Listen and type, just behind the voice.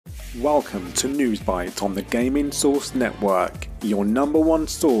Welcome to Byte on the Gaming Source Network, your number one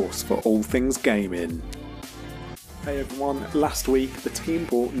source for all things gaming. Hey everyone, last week the team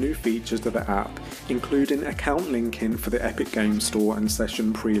brought new features to the app, including account linking for the Epic Games Store and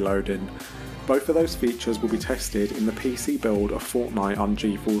session preloading. Both of those features will be tested in the PC build of Fortnite on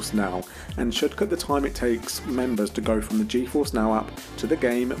GeForce Now, and should cut the time it takes members to go from the GeForce Now app to the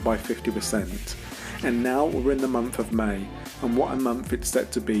game by 50%. And now we're in the month of May, and what a month it's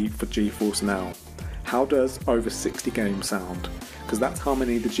set to be for GeForce Now. How does over 60 games sound? Because that's how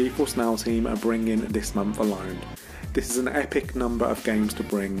many the GeForce Now team are bringing this month alone. This is an epic number of games to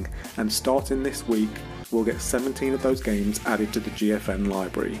bring, and starting this week we'll get 17 of those games added to the GFN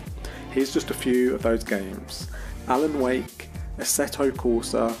library. Here's just a few of those games: Alan Wake, Assetto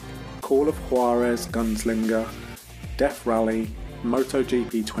Corsa, Call of Juarez Gunslinger, Death Rally,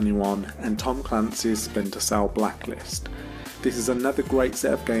 MotoGP 21 and Tom Clancy's Splinter Cell Blacklist. This is another great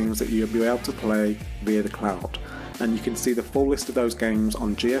set of games that you'll be able to play via the cloud, and you can see the full list of those games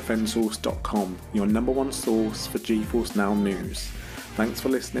on gfnsource.com, your number one source for GeForce Now news. Thanks for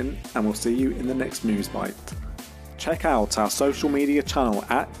listening, and we'll see you in the next News Byte. Check out our social media channel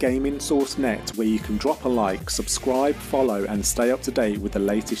at GamingSourceNet, where you can drop a like, subscribe, follow and stay up to date with the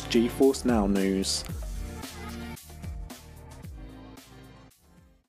latest GeForce Now news.